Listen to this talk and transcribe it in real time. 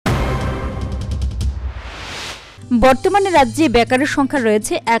বর্তমানে রাজ্যে বেকারের সংখ্যা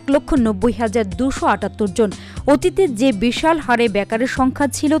রয়েছে ১,৯০,২৭৮ জন। অতীতে যে বিশাল হারে বেকারের সংখ্যা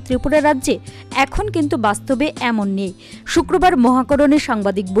ছিল ত্রিপুরা রাজ্যে, এখন কিন্তু বাস্তবে এমন নেই। শুক্রবার মহাকরণে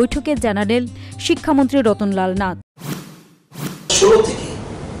সাংবাদিক বৈঠকে জানালেন শিক্ষামন্ত্রী রতনলাল নাথ। ১৬ থেকে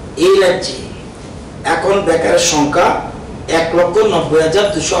এই রাজ্যে এখন বেকারের সংখ্যা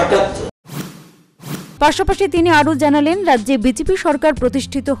 ১,৯০,২৭৮। পাশাপাশি তিনি আরও জানালেন, রাজ্যে বিজেপি সরকার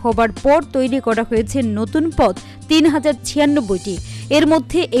প্রতিষ্ঠিত হবার পর তৈরি করা হয়েছে নতুন পদ ৩,০৯৬টি। এর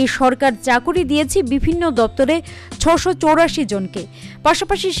মধ্যে এই সরকার চাকরি দিয়েছে বিভিন্ন দপ্তরে ৬৮৪ জনকে।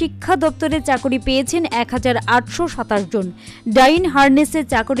 পাশাপাশি শিক্ষা দপ্তরে চাকরি পেয়েছেন ১,৮২৭ জন। ডাইন হার্নেসে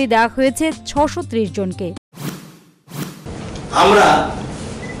চাকরি দেওয়া হয়েছে ৬৩০ জনকে। আমরা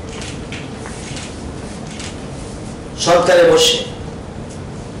সরকারে বসে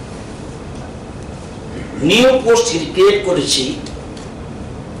নিউ পোস্ট ক্রিয়েট করেছি,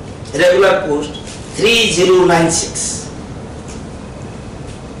 রেগুলার পোস্ট 3096।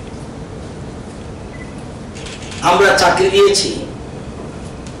 আমরা চাকরি দিয়েছি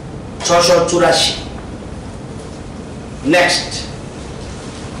 ৬৮৪। নেক্সট,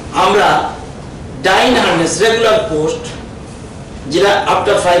 আমরা ডাইন হার্নেস রেগুলার পোস্ট, যেটা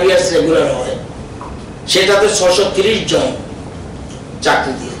আফটার 5 ইয়ার্স রেগুলার হয়, সেটাতে ৬৩০ জন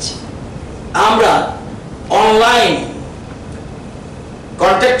চাকরি দিয়েছি। আমরা অনলাইন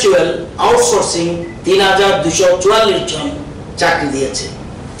কন্ট্রাকচুয়াল আউটসোর্সিং ৩,২৪৪ জন চাকরি দিয়েছে।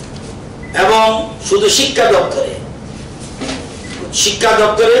 এবং শুধু শিক্ষা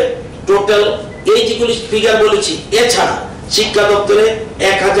দপ্তরে টোটাল এই যেগুলি ফিগার বলেছি, এছাড়া শিক্ষা দপ্তরে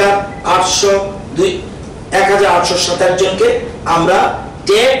 ১,৮২৭ জনকে আমরা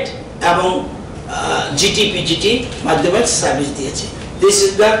টেট এবং জিটি মাধ্যমে সার্ভিস দিয়েছি। This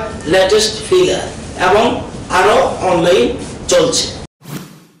is the latest figure এবং আরো অনলাইন চলছে।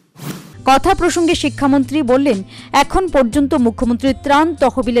 কথা প্রসঙ্গে শিক্ষামন্ত্রী বললেন, এখন পর্যন্ত মুখ্যমন্ত্রীর ত্রাণ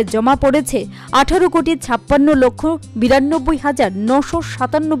তহবিলে জমা পড়েছে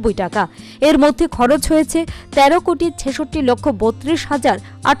 ১৮,৫৬,৯৯৭ টাকা। এর মধ্যে খরচ হয়েছে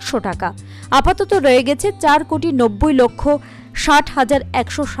 ১৩,৬৬,৩২,৮০০ টাকা। আপাতত রয়ে গেছে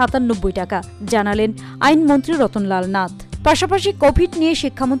 ৪,৯০,৬০,১৯৭ টাকা, জানালেন আইনমন্ত্রী রতনলাল নাথ। পাশাপাশি কোভিড নিয়ে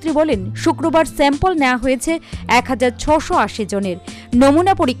শিক্ষামন্ত্রী বলেন, শুক্রবার স্যাম্পল নেওয়া হয়েছে ১,৬৮০ জনের।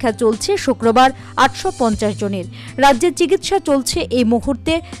 নমুনা পরীক্ষা চলছে শুক্রবার ৮৫০ জনের। রাজ্যে চিকিৎসা চলছে এই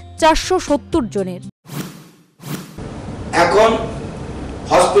মুহূর্তে ৪৭০ জনের। এখন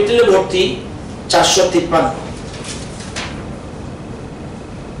হসপিটালে ভর্তি ৪৫৩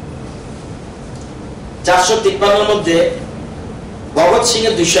 মধ্যে ভগৎ সিং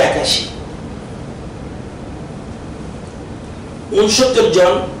এর ২৮১, ৬৯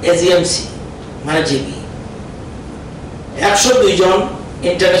 জন এজিএমসি মানে জিবি, ১০২ জন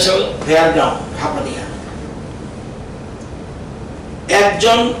ইন্টারন্যাশনাল ফেয়ারগ্রাউন্ড হাপানিয়া, ১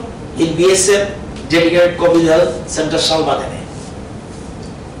 জন BSF dedicated Covid health centre শালবাগানে,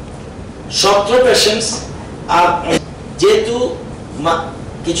 ১৭ patients. আর যেহেতু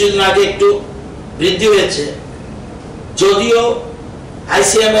কিছুদিন আগে একটু বৃদ্ধি হয়েছে, যদিও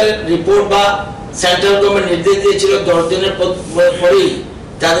আইসিএম এর রিপোর্ট বা সেন্ট্রাল গভর্নমেন্ট নির্দেশ দিয়েছিল ১০ দিনের পরেই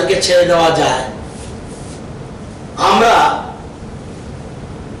তাদেরকে ছেড়ে দেওয়া যায়, আমরা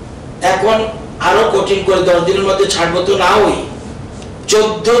এখন আরো কঠিন করে ১০ দিনের মধ্যে ছাড়বো তো না, ওই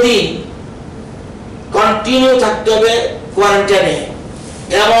 ১৪ দিন কন্টিনিউ থাকতে হবে কোয়ারেন্টাইনে।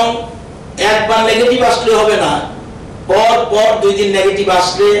 এবং একবার নেগেটিভ আসলে হবে না, পর ২ দিন নেগেটিভ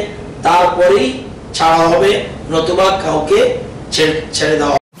আসলে তারপরেই ছাড়া হবে, নতুবা কাউকে ছেড়ে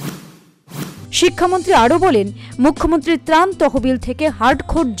দেওয়া। শিক্ষামন্ত্রী আরও বলেন, মুখ্যমন্ত্রীর ত্রাণ তহবিল থেকে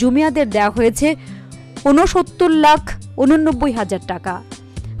হার্ডকোর জুমিয়াদের দেওয়া হয়েছে ৬৯,৮৯,০০০ টাকা,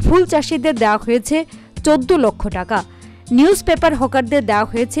 ফুল চাষিদের দেওয়া হয়েছে ১৪ লক্ষ টাকা, নিউজ পেপার হকারদের দেওয়া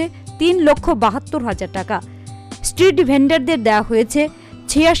হয়েছে ৩,৭২,০০০ টাকা, স্ট্রিট ভেন্ডারদের দেওয়া হয়েছে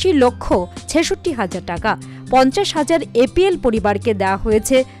 ৮৬,৬৬,০০০ টাকা, ৫০,০০০ এপিএল পরিবারকে দেওয়া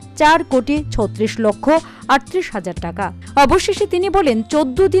হয়েছে ৪,৩৬,৩৮,০০০ টাকা। অবশেষে তিনি বলেন,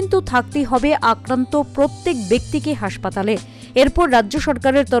 ১৪ দিন তো থাকতেই হবে আক্রান্ত প্রত্যেক ব্যক্তিকে হাসপাতালে। এরপর রাজ্য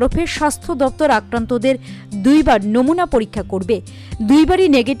সরকারের তরফে স্বাস্থ্য দপ্তর আক্রান্তদের ২ বার নমুনা পরীক্ষা করবে। ২ বারই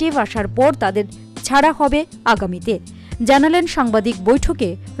নেগেটিভ আসার পর তাদের ছাড়া হবে আগামীতে, জানালেন সাংবাদিক বৈঠকে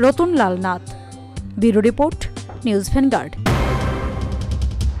Ratanlal Nath. Bureau report, news vanguard.